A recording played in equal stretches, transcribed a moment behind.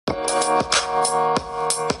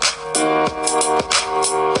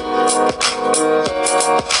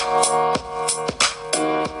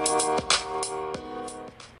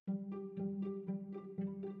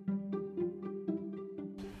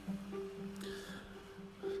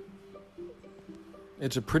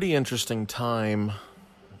It's a pretty interesting time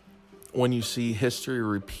when you see history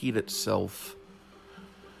repeat itself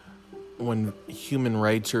when human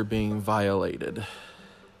rights are being violated.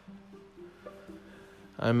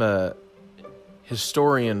 I'm a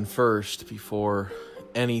historian first before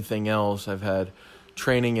anything else. I've had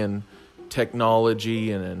training in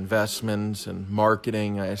technology and investments and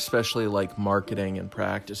marketing. I especially like marketing and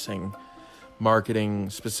practicing marketing,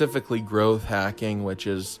 specifically growth hacking, which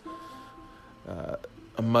is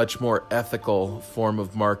a much more ethical form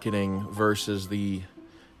of marketing versus the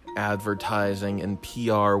advertising and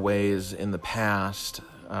PR ways in the past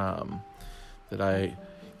that I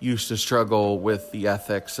used to struggle with the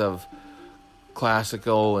ethics of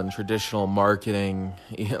classical and traditional marketing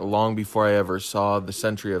long before I ever saw The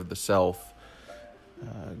Century of the Self.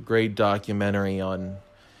 Great documentary on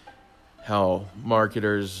how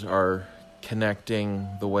marketers are connecting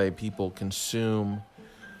the way people consume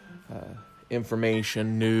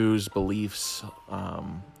information, news, beliefs,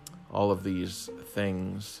 all of these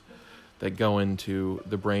things that go into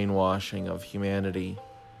the brainwashing of humanity.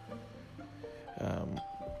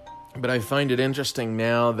 But I find it interesting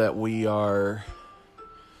now that we are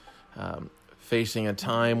facing a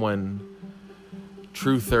time when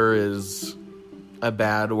truther is a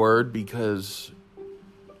bad word because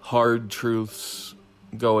hard truths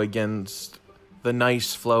go against the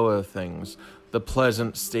nice flow of things, the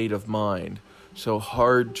pleasant state of mind. So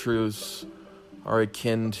hard truths are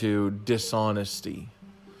akin to dishonesty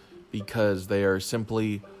because they are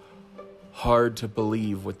simply hard to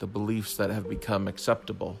believe with the beliefs that have become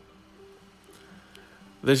acceptable.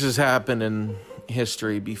 This has happened in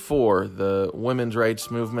history before. The women's rights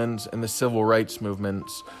movements and the civil rights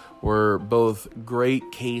movements were both great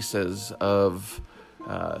cases of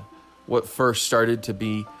what first started to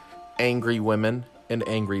be angry women and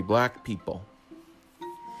angry black people.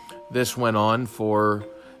 This went on for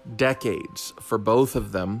decades for both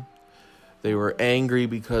of them. They were angry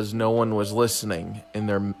because no one was listening, and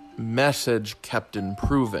their message kept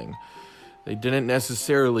improving. They didn't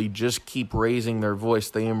necessarily just keep raising their voice.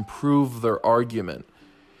 They improved their argument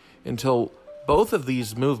until both of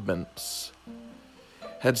these movements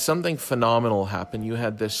had something phenomenal happen. You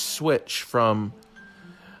had this switch from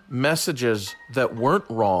messages that weren't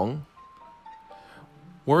wrong,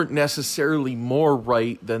 weren't necessarily more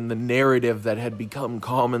right than the narrative that had become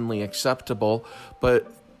commonly acceptable,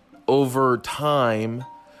 but over time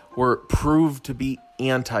were proved to be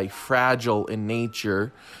anti-fragile in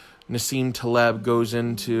nature. Nassim Taleb goes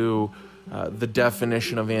into the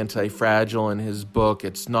definition of anti-fragile in his book.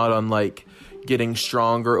 It's not unlike getting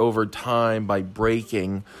stronger over time by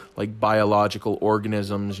breaking, like biological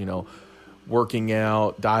organisms, working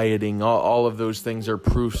out, dieting, all of those things are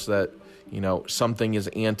proofs that, something is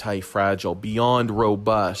anti-fragile, beyond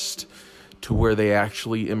robust, to where they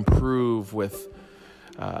actually improve with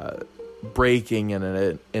breaking, and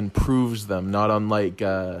it improves them, not unlike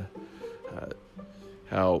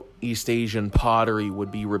how East Asian pottery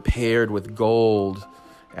would be repaired with gold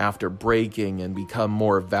after breaking and become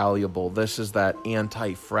more valuable. This is that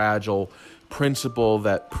anti-fragile principle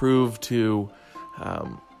that proved to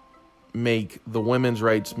make the women's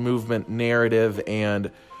rights movement narrative and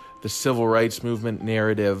the civil rights movement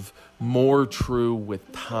narrative more true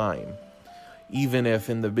with time. Even if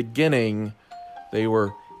in the beginning they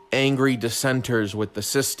were angry dissenters with the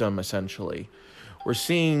system, essentially. We're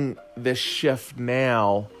seeing this shift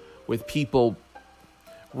now with people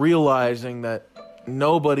realizing that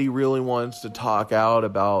nobody really wants to talk out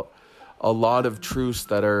about a lot of truths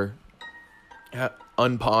that are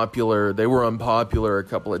unpopular. They were unpopular a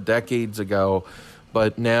couple of decades ago,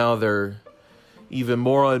 but now they're even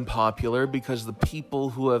more unpopular because the people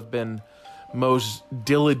who have been most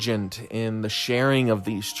diligent in the sharing of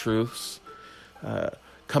these truths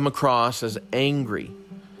come across as angry.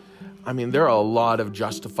 I mean, there are a lot of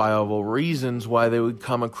justifiable reasons why they would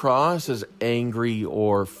come across as angry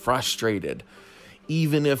or frustrated,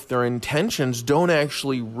 even if their intentions don't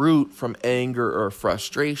actually root from anger or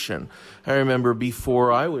frustration. I remember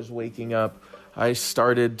before I was waking up, I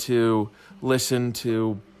started to listen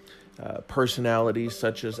to personalities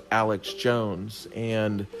such as Alex Jones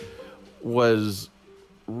and was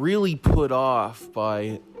really put off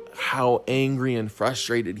by how angry and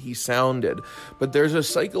frustrated he sounded. But there's a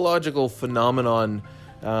psychological phenomenon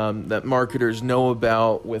that marketers know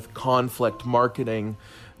about with conflict marketing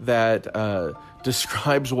that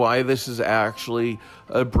describes why this is actually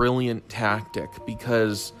a brilliant tactic,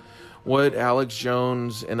 because what Alex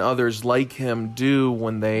Jones and others like him do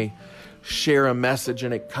when they share a message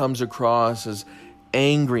and it comes across as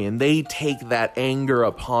angry, and they take that anger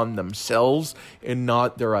upon themselves and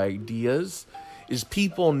not their ideas, is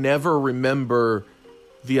people never remember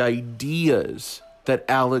the ideas that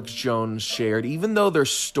Alex Jones shared, even though they're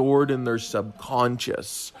stored in their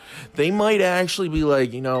subconscious. They might actually be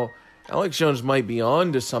like, Alex Jones might be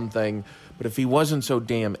on to something, but if he wasn't so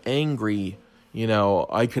damn angry,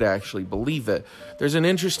 I could actually believe it. There's an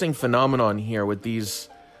interesting phenomenon here with these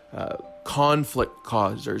conflict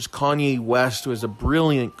causers. Kanye West was a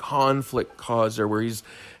brilliant conflict causer where he's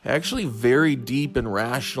actually very deep and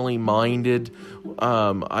rationally minded.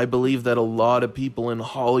 I believe that a lot of people in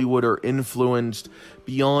Hollywood are influenced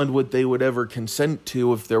beyond what they would ever consent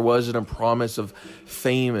to if there wasn't a promise of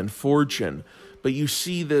fame and fortune. But you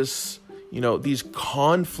see this, these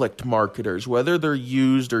conflict marketers, whether they're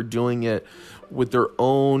used or doing it with their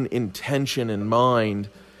own intention in mind.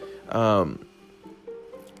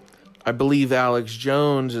 I believe Alex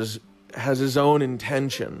Jones has his own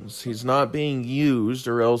intentions. He's not being used,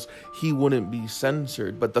 or else he wouldn't be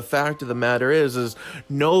censored. But the fact of the matter is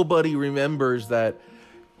nobody remembers that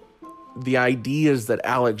the ideas that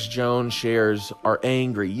Alex Jones shares are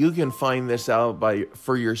angry. You can find this out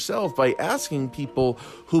for yourself by asking people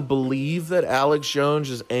who believe that Alex Jones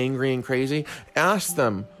is angry and crazy. Ask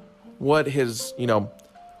them what his,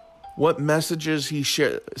 what messages he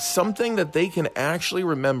shared, something that they can actually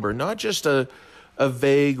remember, not just a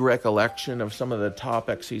vague recollection of some of the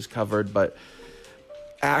topics he's covered, but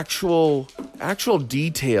actual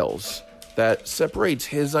details that separates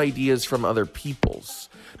his ideas from other people's,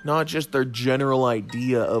 not just their general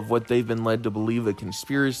idea of what they've been led to believe a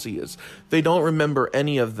conspiracy is. They don't remember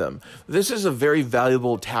any of them. This is a very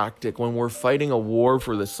valuable tactic when we're fighting a war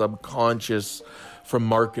for the subconscious from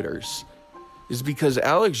marketers, is because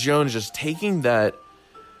Alex Jones is taking that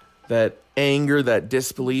anger, that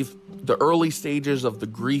disbelief, the early stages of the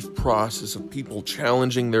grief process of people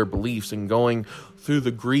challenging their beliefs and going through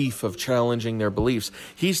the grief of challenging their beliefs.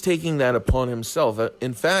 He's taking that upon himself.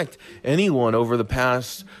 In fact, anyone over the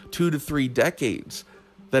past 2 to 3 decades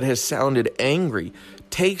that has sounded angry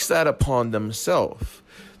takes that upon themselves.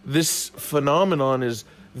 This phenomenon is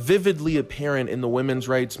vividly apparent in the women's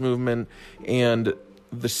rights movement and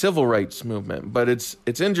the civil rights movement. But it's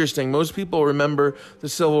interesting. Most people remember the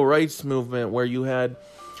civil rights movement where you had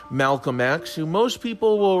Malcolm X, who most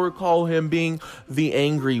people will recall him being the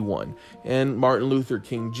angry one, and Martin Luther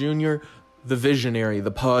King Jr., the visionary,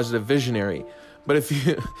 the positive visionary. But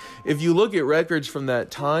if you look at records from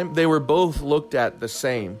that time, they were both looked at the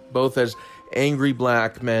same, both as angry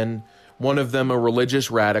black men, one of them a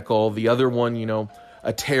religious radical, the other one,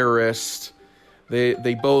 a terrorist.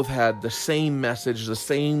 They both had the same message, the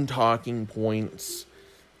same talking points.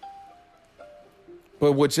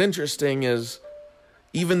 But what's interesting is,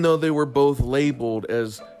 even though they were both labeled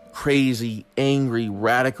as crazy, angry,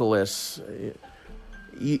 radicalists,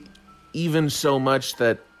 even so much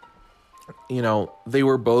that, they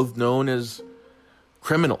were both known as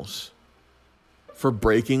criminals for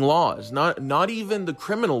breaking laws. Not even the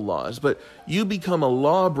criminal laws, but you become a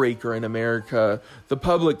lawbreaker in America. The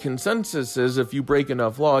public consensus is if you break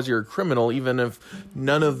enough laws, you're a criminal, even if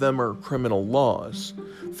none of them are criminal laws.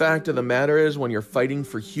 Fact of the matter is, when you're fighting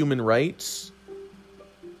for human rights,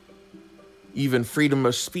 even freedom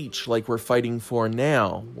of speech like we're fighting for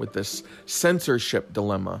now with this censorship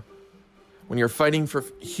dilemma, when you're fighting for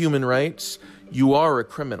human rights, you are a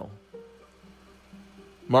criminal.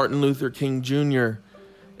 Martin Luther King Jr.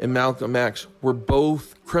 and Malcolm X were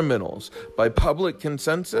both criminals by public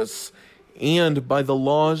consensus and by the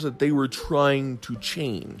laws that they were trying to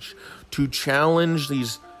change, to challenge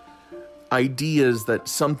these ideas that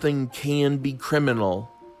something can be criminal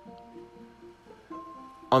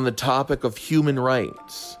on the topic of human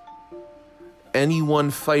rights. Anyone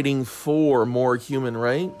fighting for more human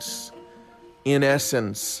rights, in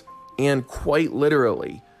essence, and quite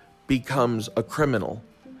literally, becomes a criminal.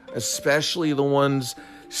 Especially the ones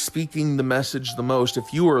speaking the message the most.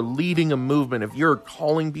 If you are leading a movement, if you're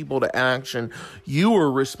calling people to action, you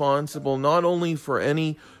are responsible not only for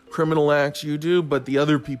any criminal acts you do, but the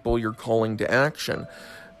other people you're calling to action.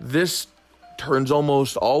 This turns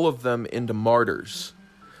almost all of them into martyrs.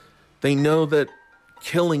 They know that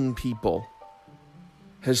killing people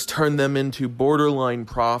has turned them into borderline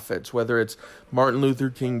prophets, whether it's Martin Luther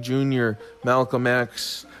King Jr., Malcolm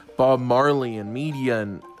X, Bob Marley, and media,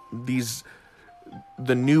 and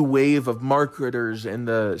the new wave of marketers in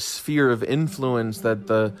the sphere of influence that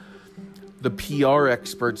the PR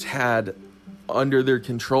experts had under their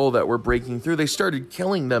control that were breaking through. They started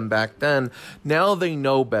killing them back then. Now they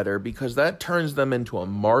know better, because that turns them into a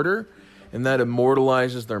martyr and that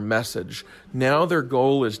immortalizes their message. Now their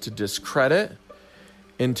goal is to discredit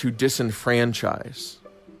and to disenfranchise.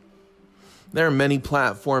 There are many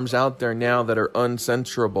platforms out there now that are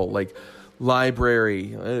uncensorable, like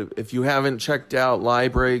LBRY. If you haven't checked out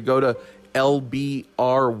LBRY, go to lbry.io.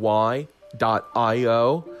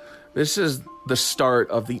 This is the start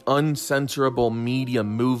of the uncensorable media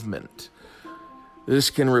movement. This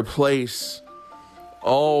can replace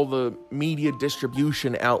all the media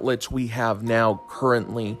distribution outlets we have now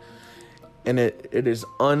currently, and it is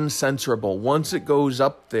uncensorable. Once it goes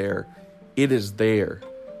up there, it is there.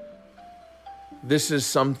 This is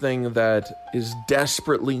something that is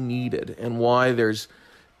desperately needed, and why there's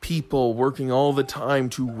people working all the time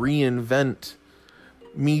to reinvent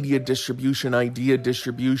media distribution, idea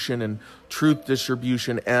distribution, and truth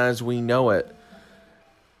distribution as we know it.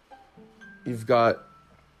 You've got,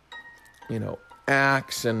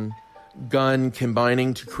 Axe and Gun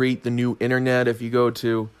combining to create the new internet. If you go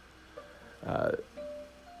to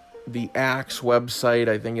the Axe website,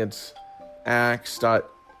 I think it's axe.eco,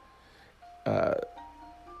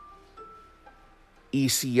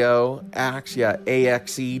 axe.eco.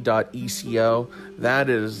 That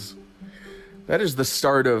is the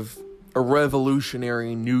start of a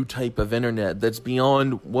revolutionary new type of internet that's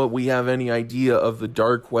beyond what we have any idea of the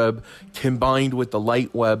dark web combined with the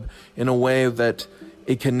light web in a way that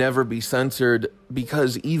it can never be censored,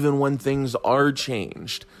 because even when things are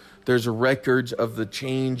changed, there's records of the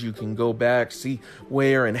change. You can go back, see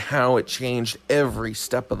where and how it changed every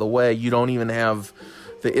step of the way. You don't even have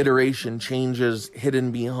the iteration changes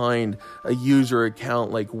hidden behind a user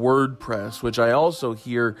account like WordPress, which I also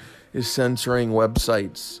hear is censoring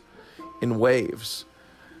websites in waves.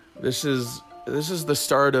 This is the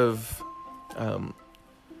start of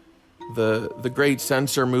the great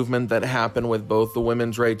censor movement that happened with both the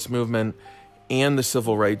women's rights movement and the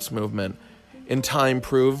civil rights movement. And time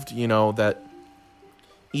proved, that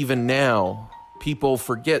even now, people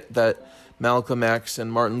forget that Malcolm X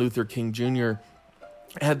and Martin Luther King Jr.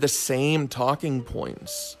 had the same talking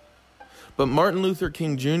points. But Martin Luther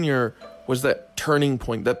King Jr. was that turning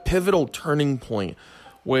point, that pivotal turning point,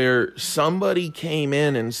 where somebody came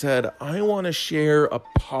in and said, I want to share a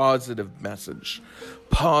positive message,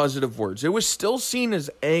 positive words. It was still seen as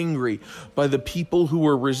angry by the people who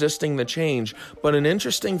were resisting the change, but an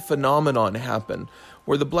interesting phenomenon happened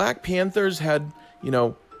where the Black Panthers had,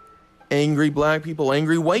 angry black people,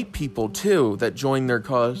 angry white people too, that joined their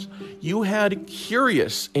cause. You had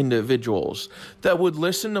curious individuals that would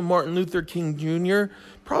listen to Martin Luther King Jr.,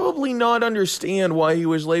 probably not understand why he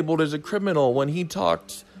was labeled as a criminal when he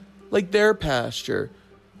talked like their pastor,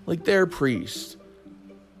 like their priest,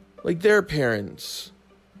 like their parents.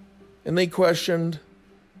 And they questioned,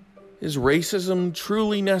 is racism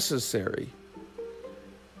truly necessary?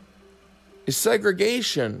 Is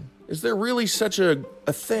segregation, is there really such a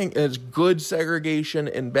thing as good segregation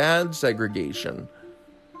and bad segregation?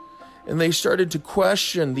 And they started to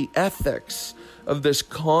question the ethics of this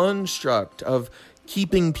construct of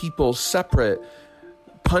keeping people separate,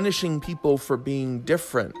 punishing people for being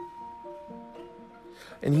different.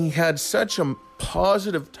 And he had such a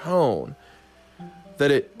positive tone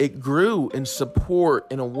that it grew in support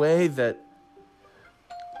in a way that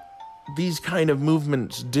these kind of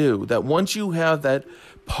movements do. That once you have that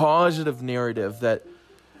positive narrative that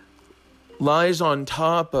lies on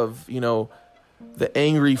top of, the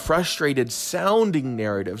angry, frustrated sounding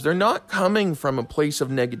narratives. They're not coming from a place of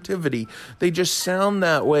negativity. They just sound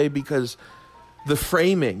that way because the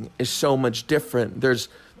framing is so much different. There's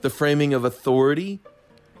the framing of authority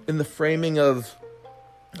and the framing of,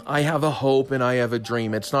 I have a hope and I have a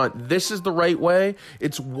dream. It's not, this is the right way.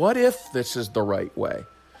 It's, what if this is the right way?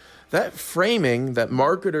 That framing that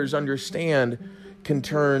marketers understand can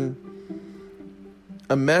turn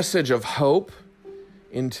a message of hope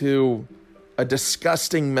into a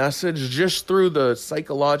disgusting message just through the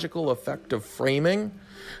psychological effect of framing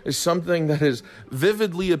is something that is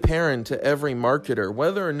vividly apparent to every marketer.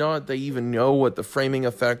 Whether or not they even know what the framing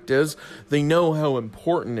effect is, they know how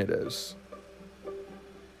important it is.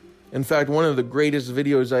 In fact, one of the greatest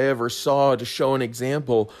videos I ever saw to show an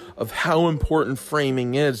example of how important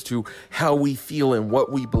framing is to how we feel and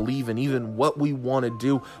what we believe and even what we want to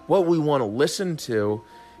do, what we want to listen to,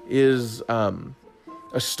 is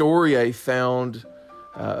a story I found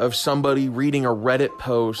of somebody reading a Reddit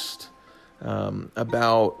post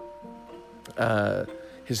about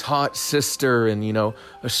his hot sister and,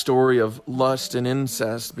 a story of lust and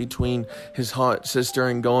incest between his hot sister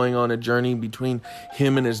and going on a journey between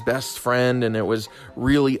him and his best friend. And it was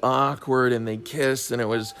really awkward and they kissed and it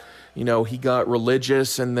was, he got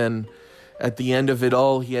religious. And then at the end of it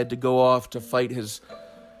all, he had to go off to fight his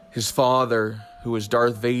father, who was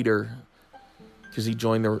Darth Vader, because he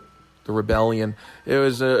joined the The Rebellion. It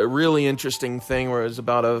was a really interesting thing where it was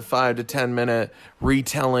about a 5 to 10 minute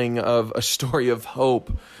retelling of a story of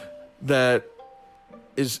hope that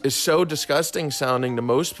is so disgusting sounding to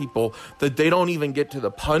most people that they don't even get to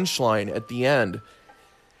the punchline at the end.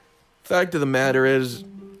 Fact of the matter is,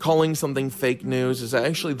 calling something fake news is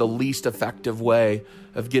actually the least effective way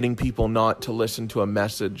of getting people not to listen to a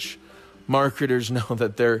message. Marketers know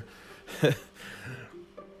that they're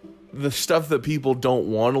the stuff that people don't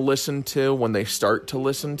want to listen to when they start to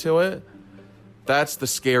listen to it, that's the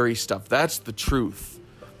scary stuff. That's the truth.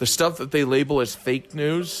 The stuff that they label as fake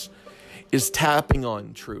news is tapping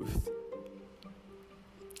on truth.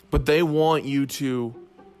 But they want you to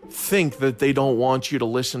think that they don't want you to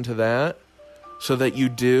listen to that so that you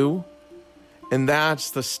do. And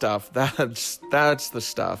that's the stuff. That's the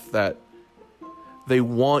stuff that they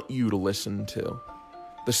want you to listen to.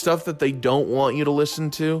 The stuff that they don't want you to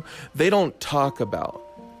listen to, they don't talk about.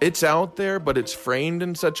 It's out there, but it's framed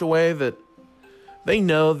in such a way that they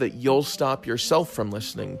know that you'll stop yourself from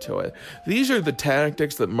listening to it. These are the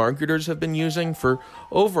tactics that marketers have been using for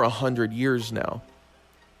over 100 years now.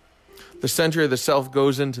 The center of the self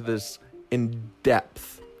goes into this in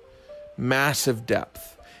depth, massive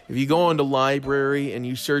depth. If you go onto library and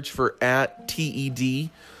you search for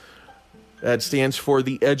 @TED, that stands for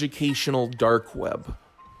the educational dark web,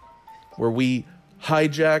 where we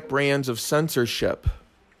hijack brands of censorship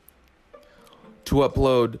to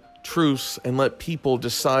upload truths and let people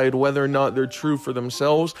decide whether or not they're true for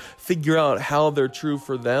themselves, figure out how they're true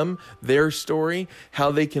for them, their story,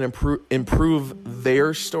 how they can improve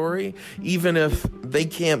their story, even if they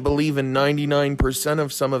can't believe in 99%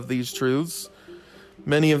 of some of these truths.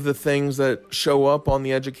 Many of the things that show up on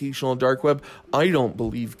the educational dark web, I don't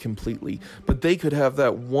believe completely, but they could have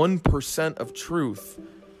that 1% of truth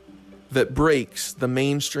that breaks the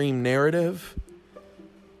mainstream narrative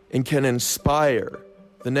and can inspire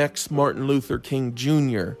the next Martin Luther King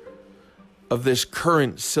Jr. of this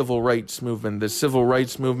current civil rights movement, the civil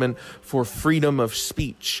rights movement for freedom of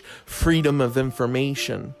speech, freedom of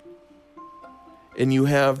information. And you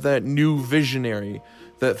have that new visionary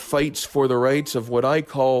that fights for the rights of what I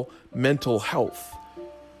call mental health.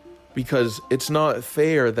 Because it's not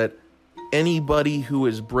fair that anybody who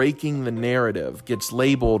is breaking the narrative gets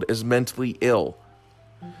labeled as mentally ill.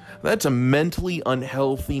 That's a mentally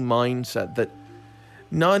unhealthy mindset that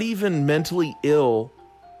not even mentally ill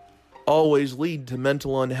always lead to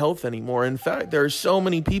mental unhealth anymore. In fact, there are so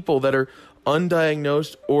many people that are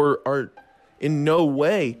undiagnosed or are in no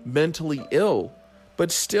way mentally ill,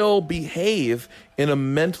 but still behave in a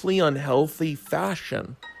mentally unhealthy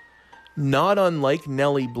fashion. Not unlike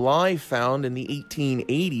Nellie Bly found in the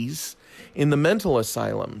 1880s in the mental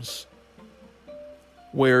asylums,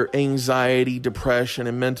 where anxiety, depression,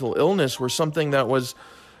 and mental illness were something that was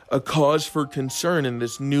a cause for concern in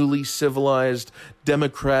this newly civilized,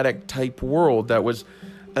 democratic type world that was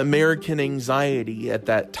American anxiety at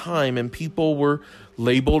that time, and people were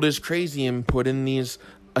labeled as crazy and put in these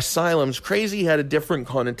asylums. Crazy had a different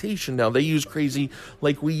connotation now. They use crazy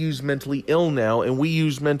like we use mentally ill now, and we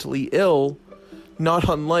use mentally ill not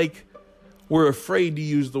unlike we're afraid to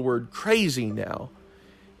use the word crazy now.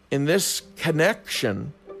 In this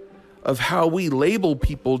connection of how we label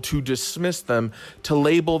people to dismiss them, to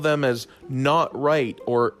label them as not right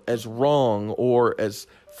or as wrong or as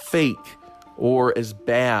fake or as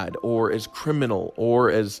bad or as criminal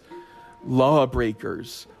or as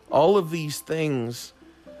lawbreakers. All of these things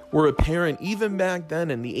were apparent even back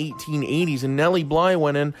then in the 1880s, and Nellie Bly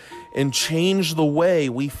went in and changed the way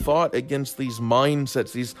we fought against these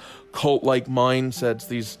mindsets, these cult-like mindsets,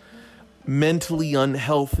 these mentally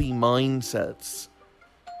unhealthy mindsets.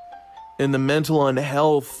 And the mental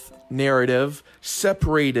unhealth narrative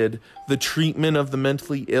separated the treatment of the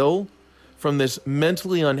mentally ill from this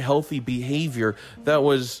mentally unhealthy behavior that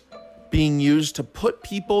was being used to put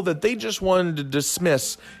people that they just wanted to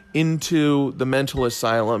dismiss into the mental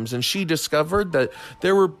asylums. And she discovered that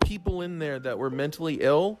there were people in there that were mentally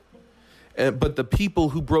ill, but the people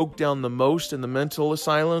who broke down the most in the mental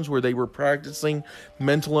asylums where they were practicing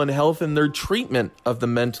mental unhealth and their treatment of the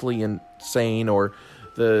mentally insane or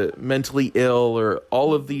the mentally ill or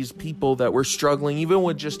all of these people that were struggling even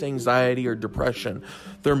with just anxiety or depression.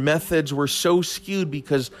 Their methods were so skewed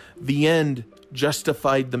because the end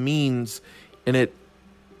justified the means, and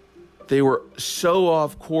they were so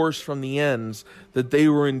off course from the ends that they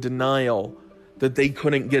were in denial that they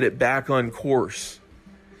couldn't get it back on course.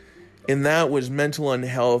 And that was mental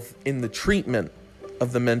unhealth in the treatment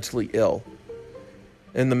of the mentally ill.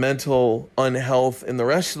 And the mental unhealth in the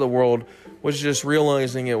rest of the world was just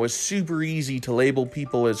realizing it was super easy to label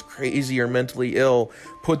people as crazy or mentally ill,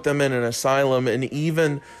 put them in an asylum, and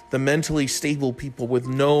even the mentally stable people with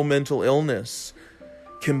no mental illness,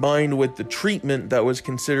 combined with the treatment that was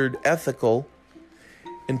considered ethical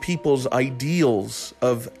and people's ideals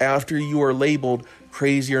of after you are labeled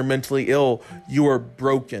crazy or mentally ill, you are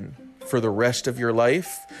broken for the rest of your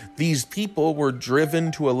life. These people were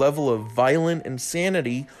driven to a level of violent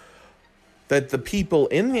insanity that the people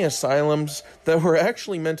in the asylums that were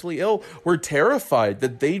actually mentally ill were terrified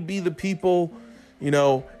that they'd be the people,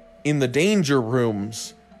 in the danger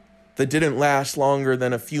rooms that didn't last longer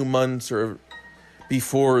than a few months or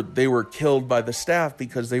before they were killed by the staff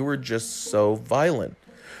because they were just so violent.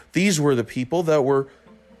 These were the people that were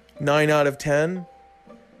 9 out of 10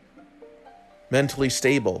 mentally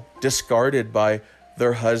stable, discarded by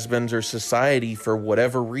their husbands or society for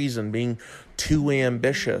whatever reason, being too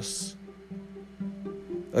ambitious.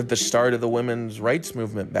 At the start of the women's rights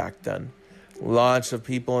movement back then, lots of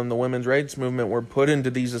people in the women's rights movement were put into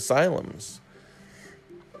these asylums.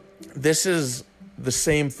 This is the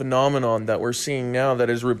same phenomenon that we're seeing now that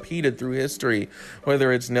is repeated through history,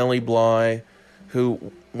 whether it's Nellie Bly,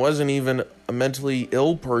 who wasn't even a mentally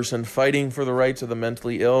ill person fighting for the rights of the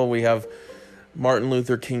mentally ill. We have Martin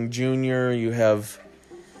Luther King Jr., you have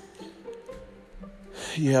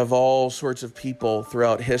all sorts of people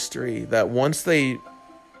throughout history that once they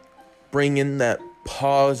bring in that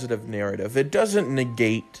positive narrative, it doesn't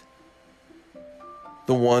negate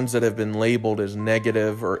the ones that have been labeled as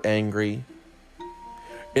negative or angry.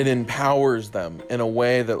 It empowers them in a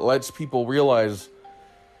way that lets people realize,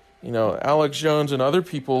 Alex Jones and other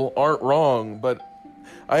people aren't wrong, but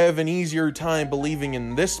I have an easier time believing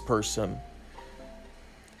in this person.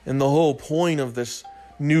 And the whole point of this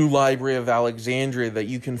new Library of Alexandria that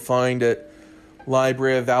you can find at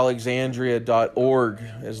libraryofalexandria.org,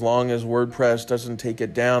 as long as WordPress doesn't take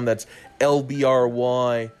it down, that's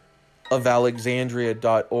LBRY of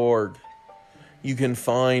Alexandria.org. You can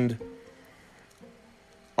find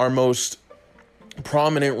our most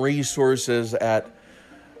prominent resources at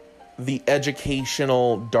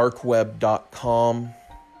theeducationaldarkweb.com.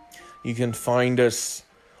 You can find us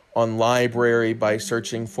on library by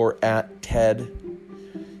searching for @TED.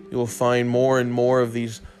 You will find more and more of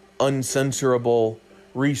these uncensorable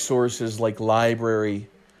resources like library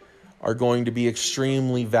are going to be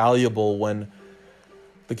extremely valuable when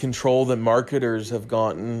the control that marketers have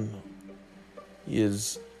gotten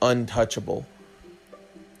is untouchable.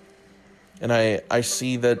 And I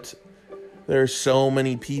see that there are so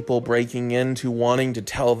many people breaking into wanting to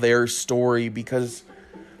tell their story because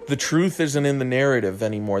the truth isn't in the narrative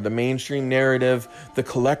anymore. The mainstream narrative, the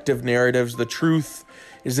collective narratives, the truth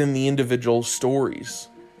is in the individual stories.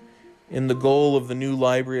 And the goal of the new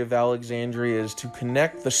Library of Alexandria is to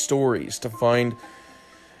connect the stories, to find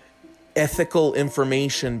ethical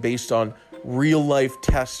information based on real-life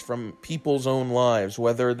tests from people's own lives,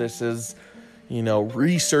 whether this is,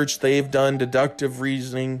 research they've done, deductive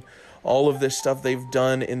reasoning, all of this stuff they've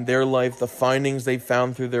done in their life, the findings they've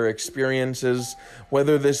found through their experiences,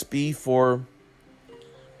 whether this be for,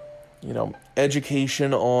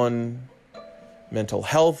 education on mental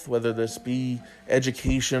health, whether this be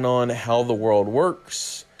education on how the world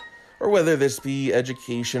works, or whether this be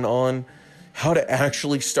education on how to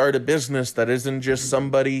actually start a business that isn't just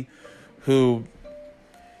somebody who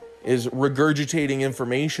is regurgitating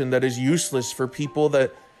information that is useless for people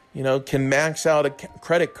that, can max out a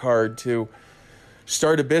credit card to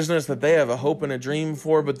start a business that they have a hope and a dream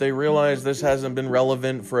for, but they realize this hasn't been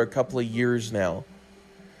relevant for a couple of years now.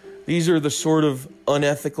 These are the sort of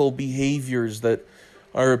unethical behaviors that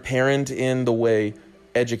are apparent in the way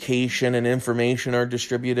education and information are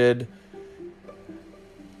distributed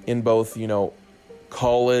in both,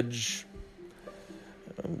 college,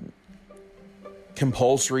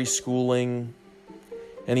 compulsory schooling,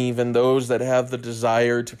 and even those that have the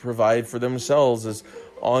desire to provide for themselves as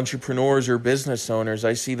entrepreneurs or business owners.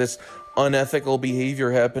 I see this unethical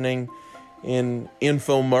behavior happening in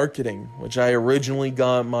info marketing, which I originally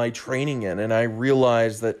got my training in, and I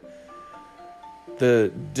realized that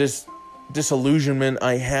the disillusionment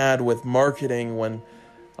I had with marketing when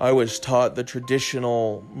I was taught the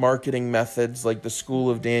traditional marketing methods like the School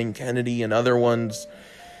of Dan Kennedy and other ones,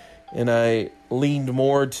 and I leaned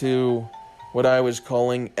more to what I was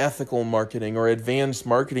calling ethical marketing or advanced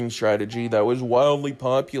marketing strategy that was wildly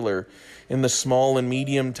popular in the small and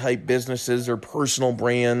medium type businesses or personal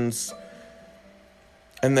brands.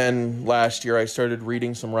 And then last year I started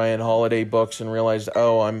reading some Ryan Holiday books and realized,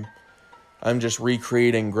 I'm just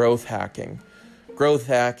recreating growth hacking. Growth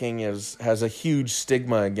hacking has a huge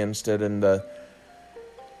stigma against it, and the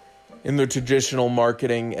In the traditional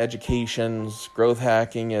marketing educations, growth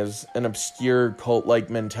hacking is an obscure cult-like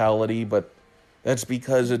mentality, but that's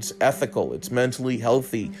because it's ethical, it's mentally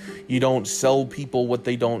healthy. You don't sell people what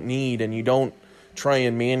they don't need, and you don't try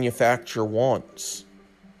and manufacture wants.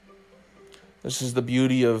 This is the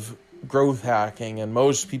beauty of growth hacking, and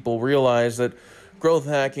most people realize that growth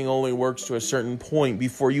hacking only works to a certain point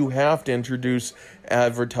before you have to introduce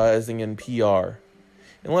advertising and PR,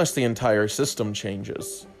 unless the entire system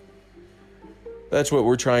changes. That's what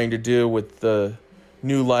we're trying to do with the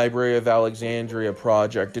new Library of Alexandria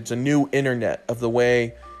project. It's a new internet of the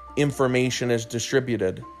way information is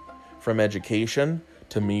distributed, from education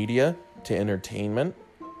to media to entertainment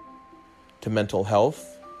to mental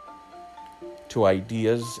health to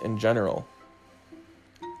ideas in general.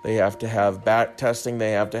 They have to have back testing.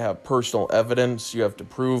 They have to have personal evidence. You have to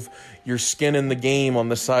prove your skin in the game on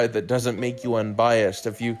the side that doesn't make you unbiased.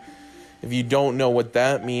 If you don't know what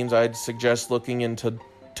that means, I'd suggest looking into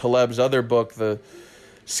Taleb's other book, The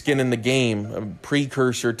Skin in the Game, a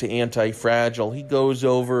precursor to Anti-Fragile. He goes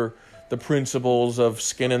over the principles of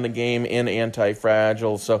skin in the game and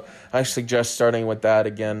Anti-Fragile, so I suggest starting with that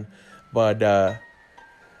again. But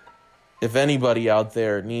if anybody out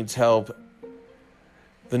there needs help,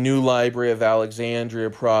 the new Library of Alexandria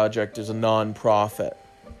project is a non-profit.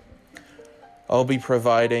 I'll be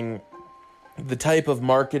providing the type of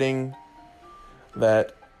marketing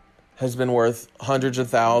that has been worth hundreds of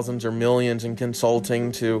thousands or millions in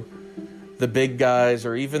consulting to the big guys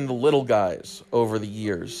or even the little guys over the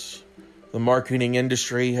years. The marketing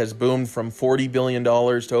industry has boomed from $40 billion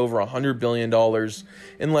to over $100 billion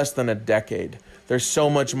in less than a decade. There's so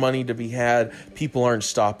much money to be had, people aren't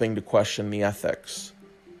stopping to question the ethics.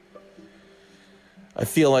 I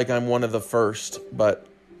feel like I'm one of the first, but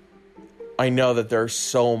I know that there are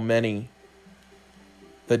so many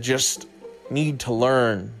that just need to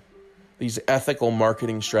learn these ethical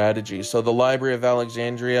marketing strategies. So the Library of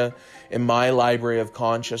Alexandria and my Library of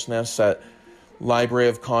Consciousness at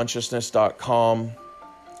libraryofconsciousness.com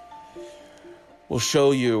will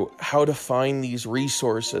show you how to find these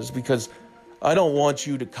resources, because I don't want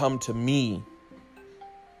you to come to me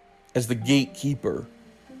as the gatekeeper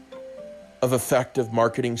of effective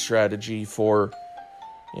marketing strategy for,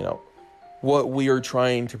 what we are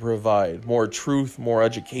trying to provide. More truth, more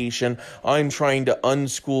education. I'm trying to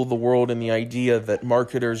unschool the world in the idea that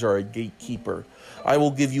marketers are a gatekeeper. I will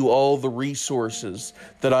give you all the resources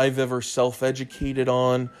that I've ever self-educated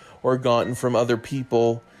on or gotten from other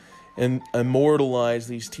people, and immortalize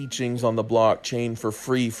these teachings on the blockchain for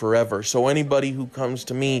free forever. So anybody who comes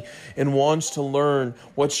to me and wants to learn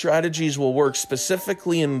what strategies will work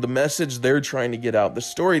specifically in the message they're trying to get out, the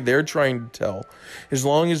story they're trying to tell, as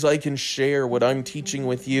long as I can share what I'm teaching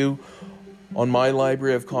with you on my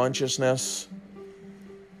Library of Consciousness,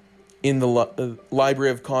 in the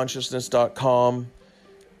libraryofconsciousness.com,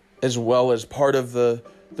 as well as part of the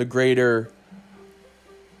greater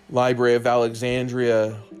Library of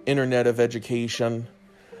Alexandria Internet of Education.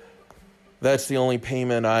 That's the only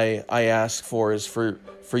payment I ask for, is for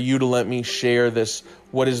you to let me share this,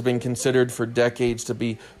 what has been considered for decades to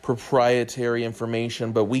be proprietary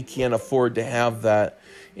information, but we can't afford to have that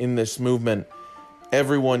in this movement.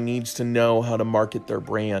 Everyone needs to know how to market their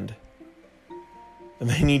brand, and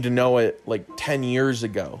they need to know it like 10 years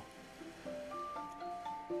ago.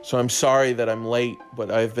 So I'm sorry that I'm late, but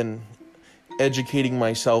I've been educating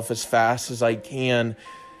myself as fast as I can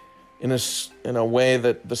in a way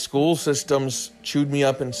that the school systems chewed me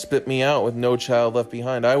up and spit me out with No Child Left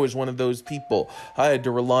Behind. I was one of those people. I had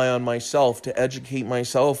to rely on myself to educate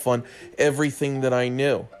myself on everything that I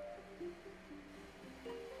knew.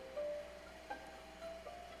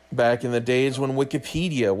 Back in the days when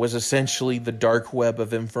Wikipedia was essentially the dark web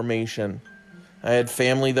of information. I had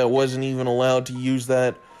family that wasn't even allowed to use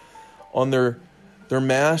that on their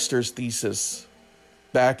master's thesis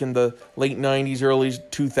back in the late 90s, early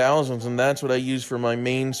 2000s, and that's what I used for my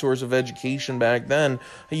main source of education back then.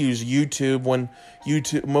 I used YouTube when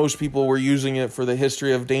most people were using it for the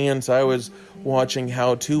history of dance. I was watching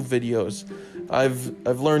how-to videos.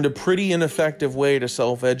 I've learned a pretty ineffective way to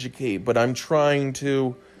self-educate, but I'm trying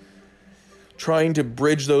to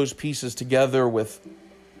bridge those pieces together with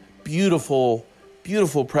beautiful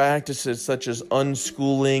practices such as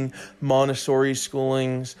unschooling, Montessori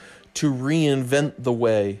schoolings, to reinvent the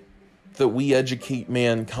way that we educate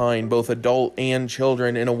mankind, both adult and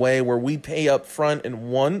children, in a way where we pay up front and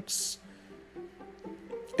once.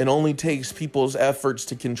 It only takes people's efforts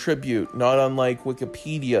to contribute, not unlike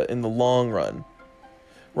Wikipedia in the long run.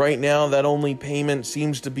 Right now, that only payment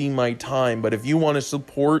seems to be my time, but if you want to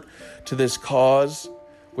support to this cause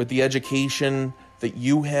with the education that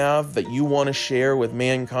you have, that you want to share with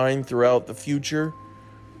mankind throughout the future,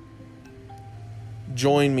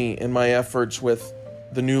 join me in my efforts with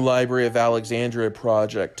the New Library of Alexandria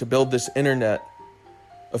project to build this internet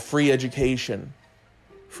of free education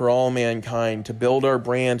for all mankind, to build our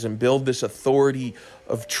brands and build this authority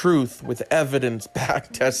of truth with evidence,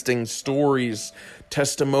 back-testing, stories,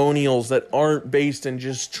 testimonials that aren't based in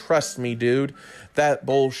just trust me, dude. That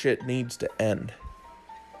bullshit needs to end.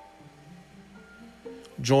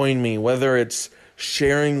 Join me, whether it's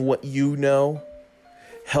sharing what you know,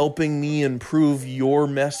 helping me improve your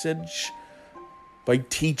message by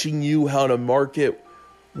teaching you how to market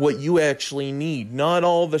what you actually need, not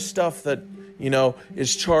all the stuff that,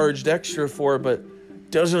 is charged extra for, but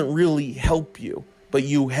doesn't really help you. But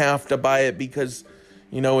you have to buy it because,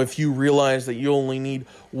 if you realize that you only need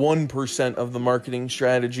 1% of the marketing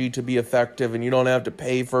strategy to be effective and you don't have to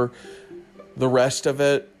pay for the rest of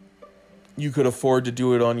it, you could afford to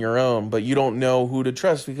do it on your own. But you don't know who to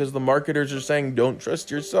trust because the marketers are saying, don't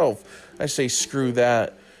trust yourself. I say, screw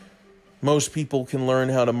that. Most people can learn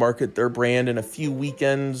how to market their brand in a few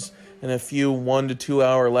weekends and a few 1 to 2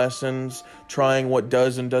 hour lessons, trying what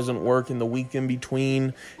does and doesn't work in the week in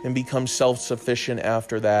between, and become self-sufficient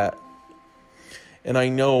after that. And I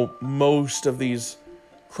know most of these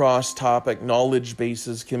cross-topic knowledge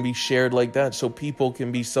bases can be shared like that so people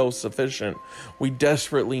can be self-sufficient. We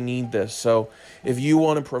desperately need this. So if you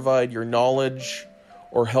want to provide your knowledge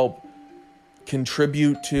or help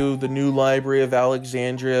contribute to the New Library of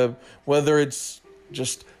Alexandria, whether it's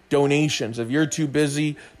just donations, if you're too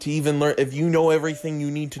busy to even learn, if you know everything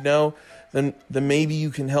you need to know, then maybe you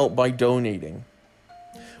can help by donating.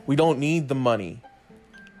 We don't need the money,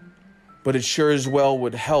 but it sure as well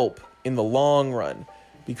would help in the long run,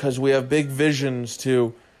 because we have big visions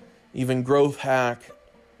to even growth hack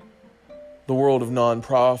the world of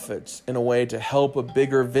nonprofits in a way to help a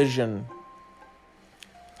bigger vision,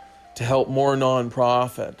 to help more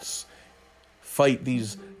nonprofits fight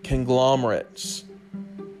these conglomerates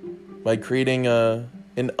by creating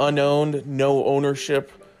an unowned, no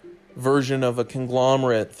ownership version of a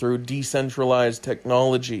conglomerate through decentralized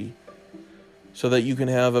technology, so that you can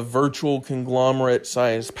have a virtual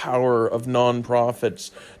conglomerate-sized power of nonprofits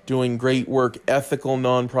doing great work, ethical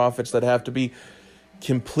nonprofits that have to be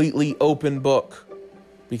completely open book,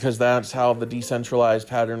 because that's how the decentralized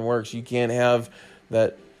pattern works. You can't have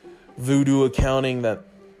that voodoo accounting that,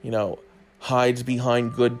 hides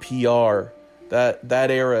behind good PR. That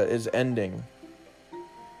era is ending.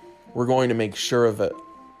 We're going to make sure of it.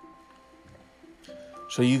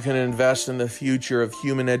 So you can invest in the future of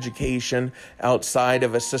human education outside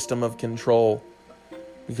of a system of control,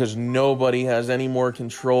 because nobody has any more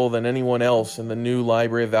control than anyone else in the New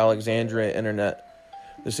Library of Alexandria internet.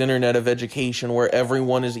 This internet of education where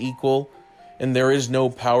everyone is equal and there is no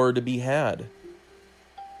power to be had.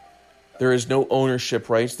 There is no ownership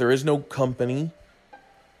rights. There is no company.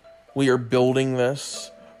 We are building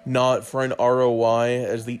this not for an ROI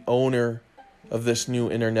as the owner of this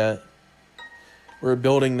new internet. We're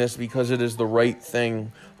building this because it is the right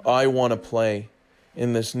thing. I want to play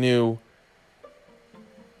in this new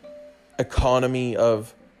economy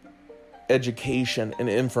of education and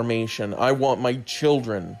information. I want my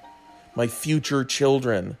children, my future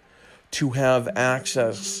children, to have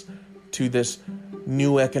access to this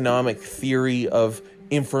new economic theory of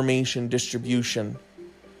information distribution,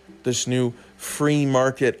 this new free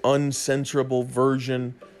market, uncensorable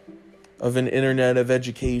version of an internet of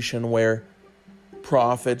education where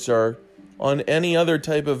profits are on any other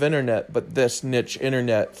type of internet, but this niche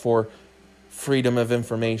internet for freedom of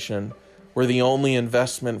information, where the only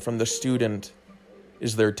investment from the student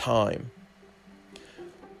is their time.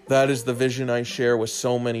 That is the vision I share with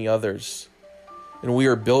so many others, and we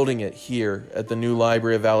are building it here at the New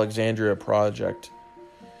Library of Alexandria project.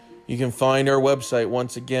 You can find our website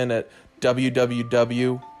once again at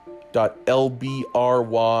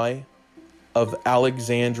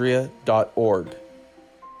www.lbryofalexandria.org.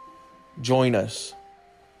 Join us.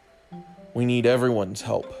 We need everyone's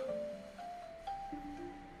help.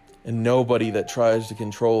 And nobody that tries to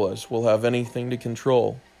control us will have anything to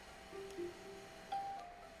control.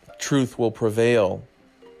 Truth will prevail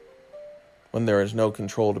when there is no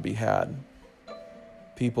control to be had.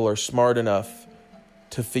 People are smart enough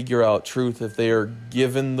to figure out truth if they are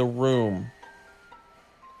given the room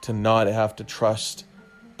to not have to trust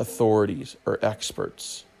authorities or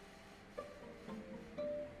experts.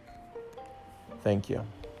 Thank you.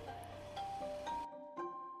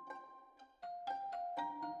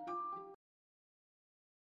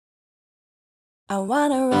 I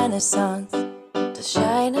want a renaissance to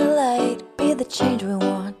shine a light, be the change we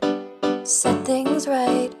want. set things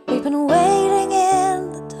right. We've been waiting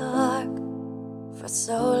in the dark for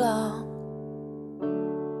so long.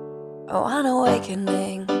 Oh, an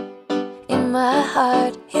awakening in my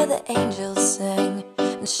heart. Hear the angels sing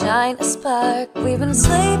and shine a spark. We've been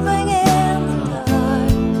sleeping in the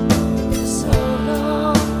dark for so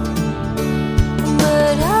long,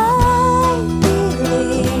 but I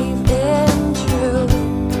believe in truth.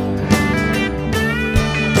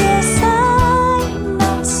 Yes, I'm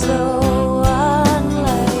not so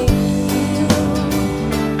unlike you,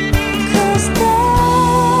 'cause there's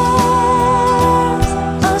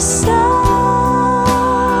a sound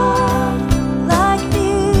like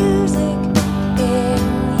music in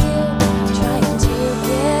you, trying to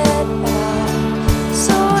get out.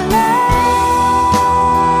 So let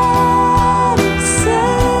it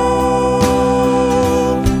sing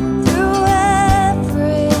through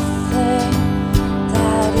everything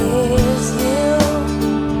that is you.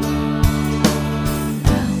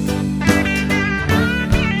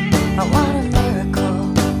 I want a miracle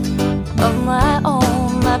of my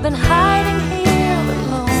own. I've been hiding here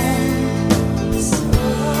alone so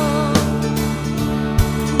long,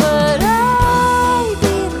 but I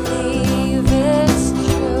believe it's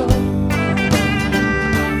true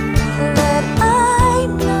that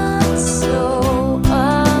I'm not so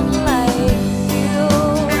unlike you,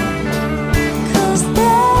 'cause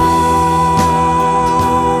there's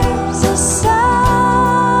a sound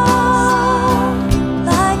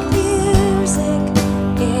like music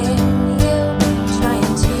in you,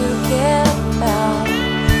 trying to get out.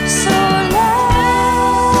 So let's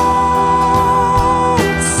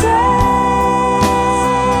sing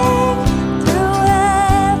through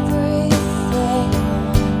everything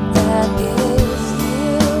that is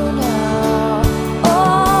you now.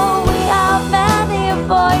 Oh, we have many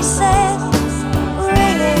voices